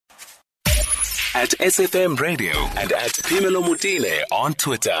at SFM Radio and at Pimelo Mutile on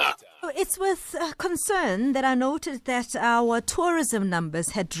Twitter. It's with concern that I noted that our tourism numbers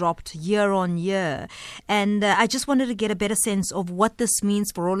had dropped year on year. And I just wanted to get a better sense of what this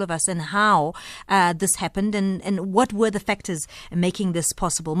means for all of us and how this happened and what were the factors making this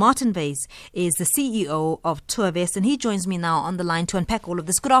possible. Martin Wiest is the CEO of Tourvest, and he joins me now on the line to unpack all of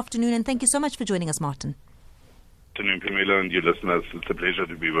this. Good afternoon, and thank you so much for joining us, Martin. Good afternoon, Pamela, and your listeners. It's a pleasure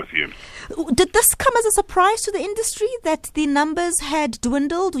to be with you. Did this come as a surprise to the industry that the numbers had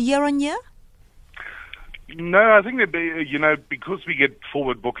dwindled year on year? No, I think that, because we get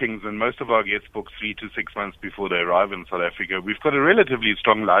forward bookings and most of our guests book 3 to 6 months before they arrive in South Africa, we've got a relatively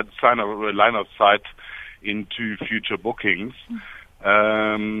strong line of sight into future bookings.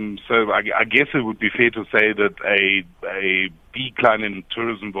 So I guess it would be fair to say that a decline in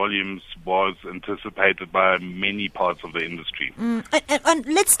tourism volumes was anticipated by many parts of the industry. And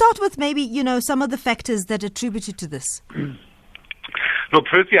let's start with maybe, some of the factors that attributed to this. Look,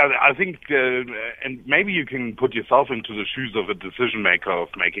 firstly, I think, and maybe you can put yourself into the shoes of a decision maker of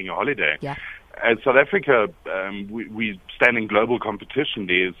making a holiday. Yeah. As South Africa, we stand in global competition.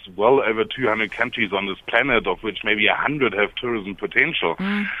 There's well over 200 countries on this planet, of which maybe 100 have tourism potential.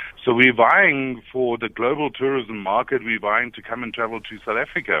 So we're vying for the global tourism market. We're vying to come and travel to South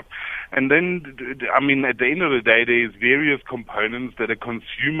Africa. And then, at the end of the day, there's various components that a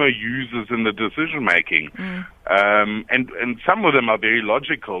consumer uses in the decision making. And some of them are very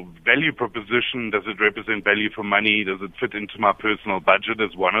logical. Value proposition, does it represent value for money? Does it fit into my personal budget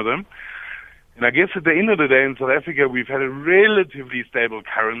is one of them. And I guess at the end of the day in South Africa, we've had a relatively stable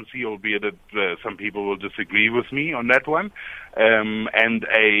currency, albeit that some people will disagree with me on that one, and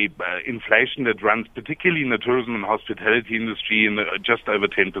a inflation that runs particularly in the tourism and hospitality industry in just over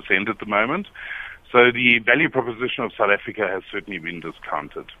 10% at the moment. So the value proposition of South Africa has certainly been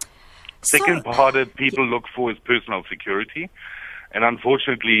discounted. Second part that people look for is personal security. And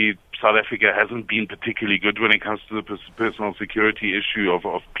unfortunately, South Africa hasn't been particularly good when it comes to the personal security issue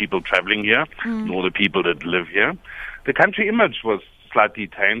of people traveling here, nor the people that live here. The country image was slightly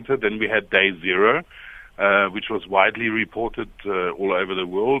tainted, and we had day zero, which was widely reported all over the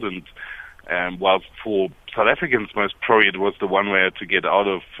world. And whilst for South Africans, most probably it was the one way to get out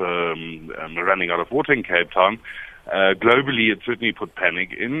of running out of water in Cape Town, globally it certainly put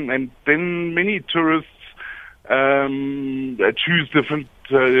panic in. And then many tourists choose different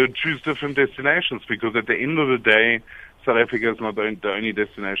destinations, because at the end of the day, South Africa is not the only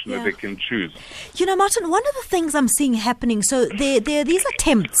destination that they can choose. Martin, one of the things I'm seeing happening, so there are these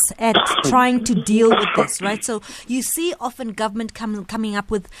attempts at trying to deal with this, right? So you see often government coming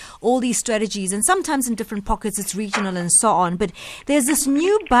up with all these strategies, and sometimes in different pockets it's regional and so on. But there's this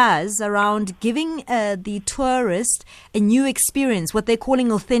new buzz around giving the tourist a new experience, what they're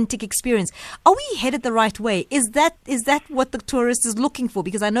calling authentic experience. Are we headed the right way? Is that what the tourist is looking for?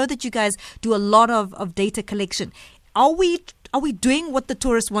 Because I know that you guys do a lot of data collection. Are we doing what the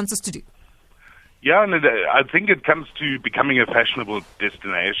tourist wants us to do? Yeah, and I think it comes to becoming a fashionable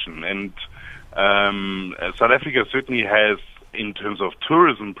destination. And South Africa certainly has, in terms of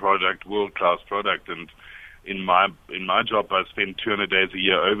tourism product, world-class product. And in my job, I spend 200 days a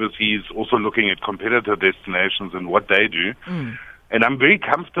year overseas, also looking at competitor destinations and what they do. And I'm very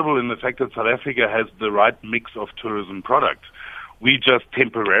comfortable in the fact that South Africa has the right mix of tourism product. We just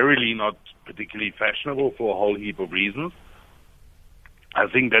temporarily not particularly fashionable for a whole heap of reasons. I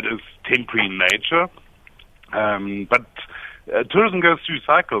think that is temporary in nature. But tourism goes through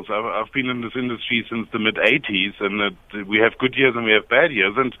cycles. I've been in this industry since the mid-'80s, and we have good years and we have bad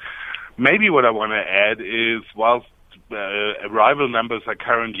years. And maybe what I want to add is, whilst arrival numbers are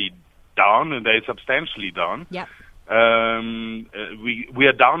currently down, and they're substantially down, we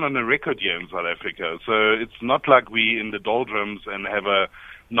are down on a record year in South Africa. So it's not like we in the doldrums and have a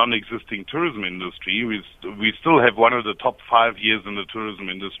non-existing tourism industry. We still have one of the top 5 years in the tourism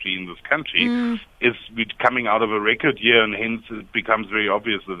industry in this country. We're coming out of a record year, and hence it becomes very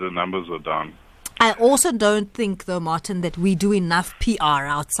obvious that the numbers are down. I also don't think, though, Martin, that we do enough PR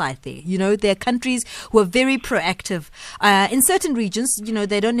outside there. There are countries who are very proactive. In certain regions,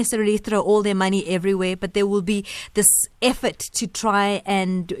 they don't necessarily throw all their money everywhere, but there will be this effort to try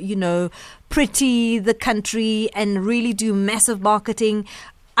and, pretty the country and really do massive marketing.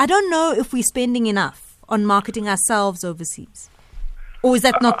 I don't know if we're spending enough on marketing ourselves overseas. Or is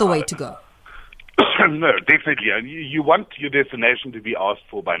that not the way to go? No, definitely. You want your destination to be asked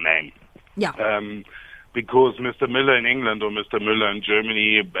for by name. Yeah. Because Mr. Miller in England or Mr. Miller in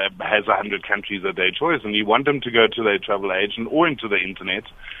Germany has 100 countries at their choice, and you want them to go to their travel agent or into the internet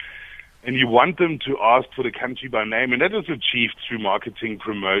And you want them to ask for the country by name, and that is achieved through marketing,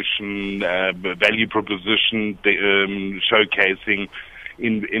 promotion, value proposition, showcasing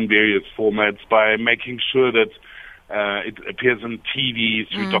in various formats, by making sure that it appears on TV,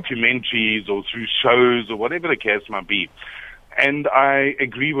 through documentaries or through shows or whatever the case might be. And I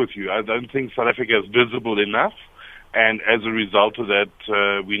agree with you. I don't think South Africa is visible enough. And as a result of that,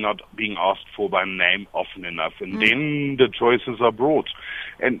 we're not being asked for by name often enough. And then the choices are broad.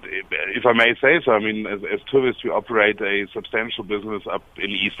 And if I may say so, I mean, as Tourvest, we operate a substantial business up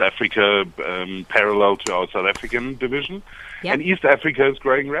in East Africa, parallel to our South African division. Yep. And East Africa is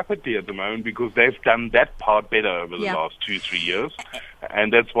growing rapidly at the moment because they've done that part better over the last 2-3 years.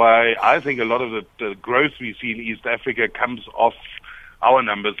 And that's why I think a lot of the growth we see in East Africa comes off our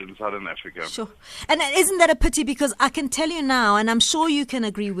numbers in Southern Africa. Sure. And isn't that a pity? Because I can tell you now, and I'm sure you can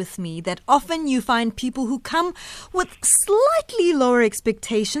agree with me, that often you find people who come with slightly lower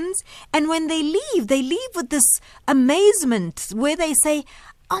expectations, and when they leave with this amazement where they say,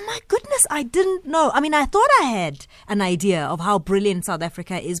 oh my goodness, I didn't know. I mean, I thought I had an idea of how brilliant South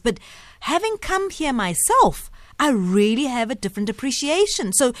Africa is, but having come here myself, I really have a different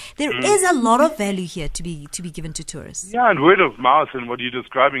appreciation. So there is a lot of value here to be given to tourists. Yeah, and word of mouth, and what you're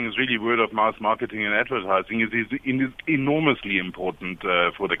describing is really word of mouth marketing and advertising is enormously important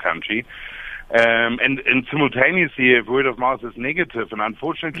for the country. And simultaneously, if word of mouth is negative, and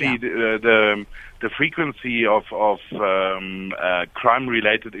unfortunately, the frequency of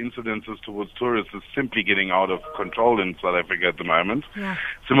crime-related incidences towards tourists is simply getting out of control in South Africa at the moment. Yeah.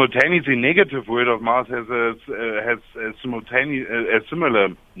 Simultaneously, negative word of mouth has a similar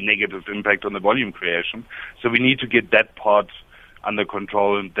negative impact on the volume creation. So we need to get that part under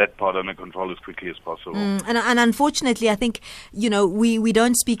control, and that part under control as quickly as possible. And unfortunately, I think, we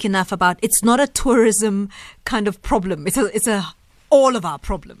don't speak enough about, it's not a tourism kind of problem. It's a all of our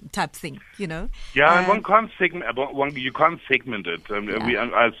problem type thing, Yeah, and one can't you can't segment it.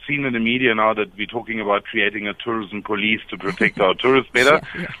 I've seen in the media now that we're talking about creating a tourism police to protect our tourists better.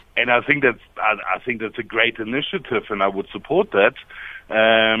 And I think that's a great initiative, and I would support that.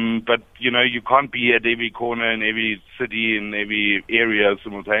 But you can't be at every corner in every city in every area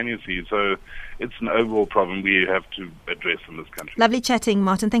simultaneously. So it's an overall problem we have to address in this country. Lovely chatting,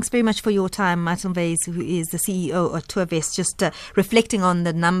 Martin. Thanks very much for your time. Martin Wiest, who is the CEO of Tourvest, just reflecting on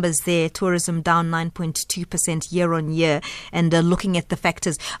the numbers there. Tourism down 9.2% year on year, and looking at the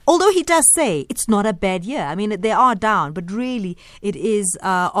factors. Although he does say it's not a bad year. I mean, they are down, but really it is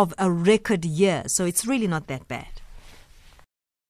of a record year. So it's really not that bad.